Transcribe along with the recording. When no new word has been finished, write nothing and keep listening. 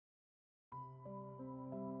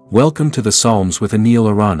Welcome to the Psalms with Anil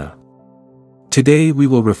Arana. Today we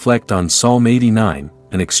will reflect on Psalm 89,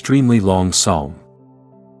 an extremely long psalm.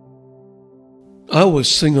 I will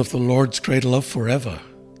sing of the Lord's great love forever.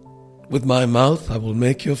 With my mouth I will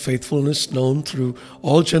make your faithfulness known through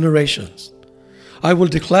all generations. I will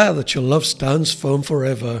declare that your love stands firm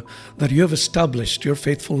forever, that you have established your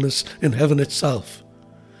faithfulness in heaven itself.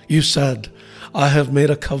 You said, I have made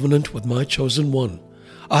a covenant with my chosen one.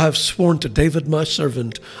 I have sworn to David my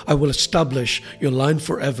servant, I will establish your line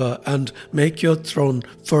forever and make your throne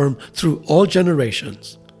firm through all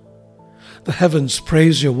generations. The heavens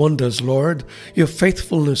praise your wonders, Lord, your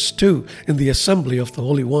faithfulness too in the assembly of the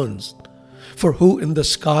holy ones. For who in the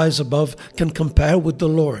skies above can compare with the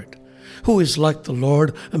Lord? Who is like the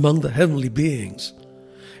Lord among the heavenly beings?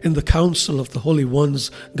 In the council of the holy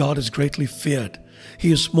ones, God is greatly feared. He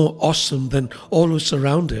is more awesome than all who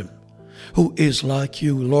surround him. Who is like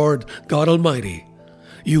you, Lord God Almighty?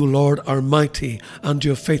 You, Lord, are mighty, and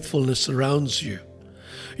your faithfulness surrounds you.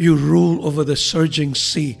 You rule over the surging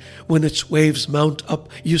sea. When its waves mount up,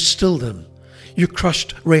 you still them. You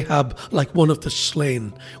crushed Rahab like one of the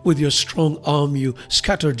slain. With your strong arm you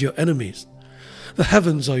scattered your enemies. The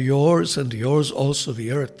heavens are yours, and yours also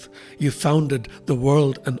the earth. You founded the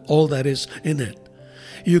world and all that is in it.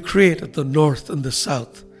 You created the north and the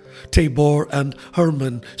south. Tabor and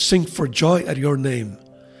Hermon sing for joy at your name.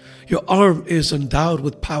 Your arm is endowed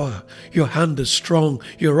with power. Your hand is strong,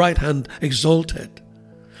 your right hand exalted.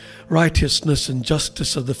 Righteousness and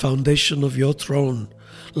justice are the foundation of your throne.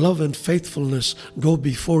 Love and faithfulness go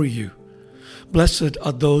before you. Blessed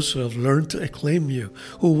are those who have learned to acclaim you,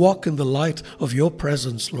 who walk in the light of your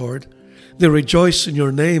presence, Lord. They rejoice in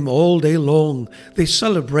your name all day long. They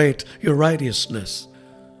celebrate your righteousness.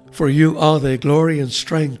 For you are their glory and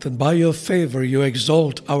strength, and by your favor you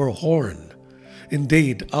exalt our horn.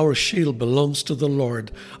 Indeed, our shield belongs to the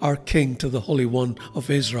Lord, our King, to the Holy One of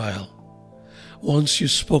Israel. Once you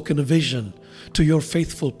spoke in a vision. To your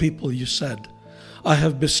faithful people you said, I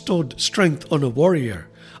have bestowed strength on a warrior.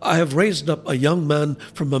 I have raised up a young man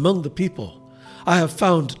from among the people. I have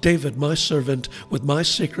found David my servant. With my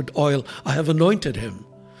sacred oil I have anointed him.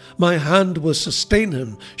 My hand will sustain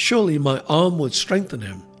him. Surely my arm will strengthen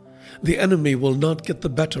him. The enemy will not get the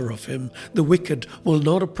better of him. The wicked will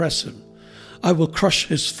not oppress him. I will crush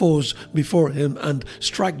his foes before him and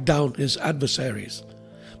strike down his adversaries.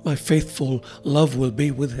 My faithful love will be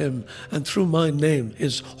with him, and through my name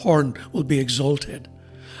his horn will be exalted.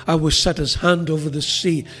 I will set his hand over the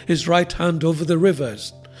sea, his right hand over the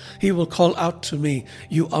rivers. He will call out to me,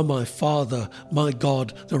 You are my Father, my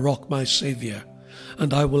God, the rock, my Savior.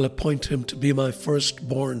 And I will appoint him to be my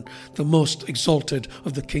firstborn, the most exalted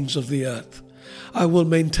of the kings of the earth. I will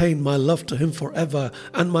maintain my love to him forever,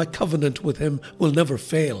 and my covenant with him will never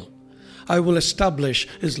fail. I will establish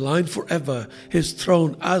his line forever, his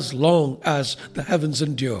throne as long as the heavens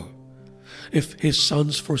endure. If his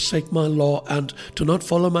sons forsake my law and do not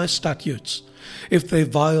follow my statutes, if they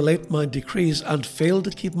violate my decrees and fail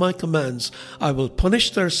to keep my commands, I will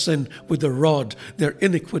punish their sin with a rod, their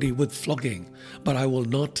iniquity with flogging. But I will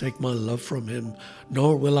not take my love from him,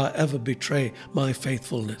 nor will I ever betray my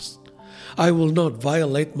faithfulness. I will not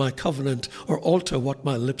violate my covenant or alter what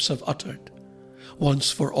my lips have uttered.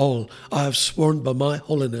 Once for all, I have sworn by my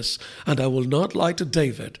holiness, and I will not lie to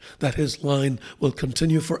David, that his line will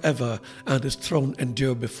continue forever, and his throne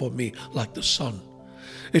endure before me like the sun.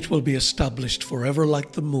 It will be established forever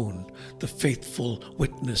like the moon, the faithful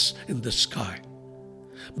witness in the sky.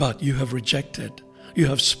 But you have rejected, you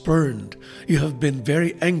have spurned, you have been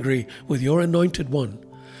very angry with your anointed one.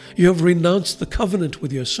 You have renounced the covenant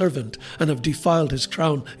with your servant, and have defiled his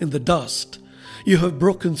crown in the dust. You have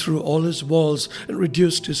broken through all his walls and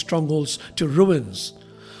reduced his strongholds to ruins.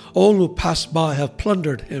 All who pass by have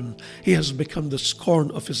plundered him. He has become the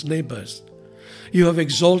scorn of his neighbors. You have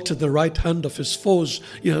exalted the right hand of his foes.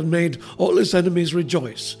 You have made all his enemies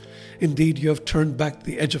rejoice. Indeed, you have turned back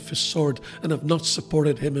the edge of his sword and have not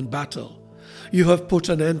supported him in battle. You have put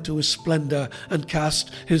an end to his splendor and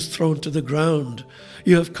cast his throne to the ground.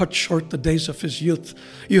 You have cut short the days of his youth.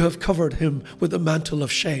 You have covered him with a mantle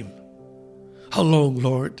of shame. How long,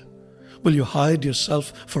 Lord, will you hide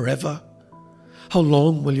yourself forever? How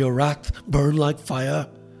long will your wrath burn like fire?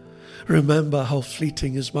 Remember how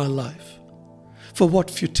fleeting is my life. For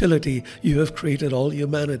what futility you have created all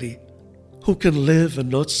humanity. Who can live and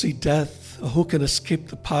not see death, or who can escape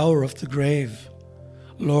the power of the grave?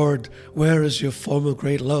 Lord, where is your former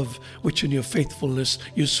great love, which in your faithfulness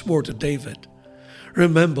you swore to David?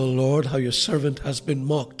 Remember, Lord, how your servant has been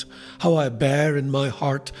mocked, how I bear in my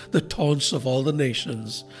heart the taunts of all the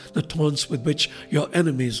nations, the taunts with which your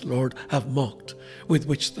enemies, Lord, have mocked, with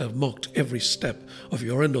which they have mocked every step of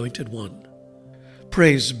your anointed one.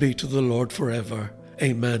 Praise be to the Lord forever.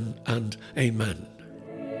 Amen and amen.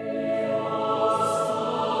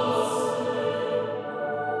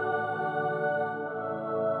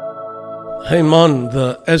 Haman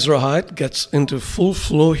the Ezrahite gets into full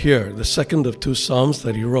flow here, the second of two psalms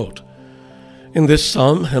that he wrote. In this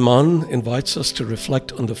psalm, Haman invites us to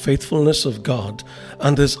reflect on the faithfulness of God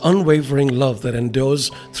and his unwavering love that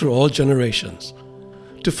endures through all generations.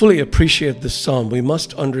 To fully appreciate this psalm, we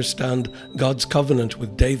must understand God's covenant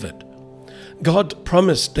with David. God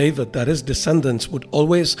promised David that his descendants would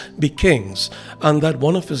always be kings and that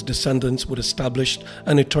one of his descendants would establish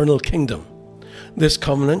an eternal kingdom. This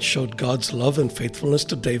covenant showed God's love and faithfulness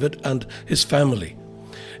to David and his family.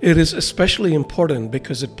 It is especially important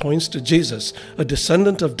because it points to Jesus, a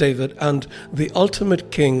descendant of David and the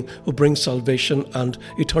ultimate king who brings salvation and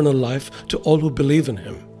eternal life to all who believe in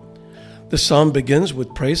him. The psalm begins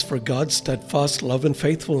with praise for God's steadfast love and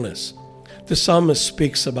faithfulness. The psalmist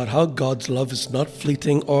speaks about how God's love is not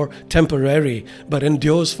fleeting or temporary, but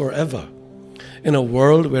endures forever. In a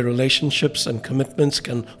world where relationships and commitments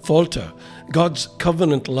can falter, God's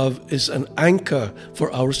covenant love is an anchor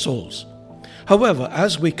for our souls. However,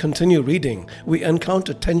 as we continue reading, we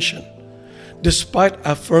encounter tension. Despite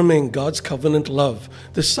affirming God's covenant love,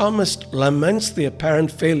 the psalmist laments the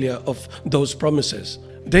apparent failure of those promises.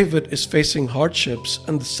 David is facing hardships,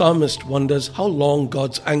 and the psalmist wonders how long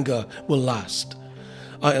God's anger will last.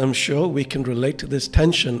 I am sure we can relate to this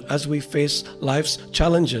tension as we face life's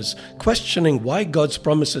challenges, questioning why God's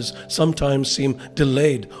promises sometimes seem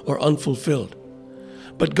delayed or unfulfilled.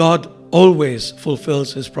 But God always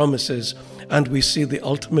fulfills his promises, and we see the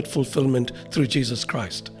ultimate fulfillment through Jesus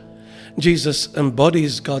Christ. Jesus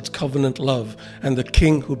embodies God's covenant love and the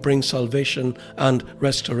King who brings salvation and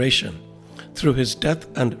restoration. Through his death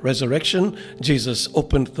and resurrection, Jesus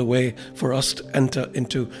opened the way for us to enter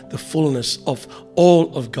into the fullness of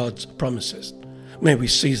all of God's promises. May we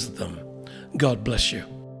seize them. God bless you.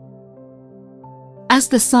 As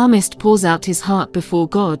the psalmist pours out his heart before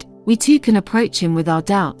God, we too can approach him with our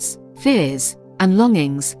doubts, fears, and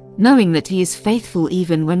longings, knowing that he is faithful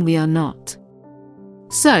even when we are not.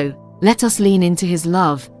 So, let us lean into his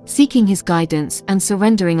love, seeking his guidance and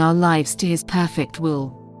surrendering our lives to his perfect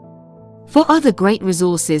will. For other great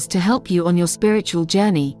resources to help you on your spiritual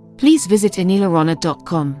journey, please visit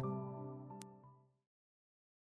anilarana.com.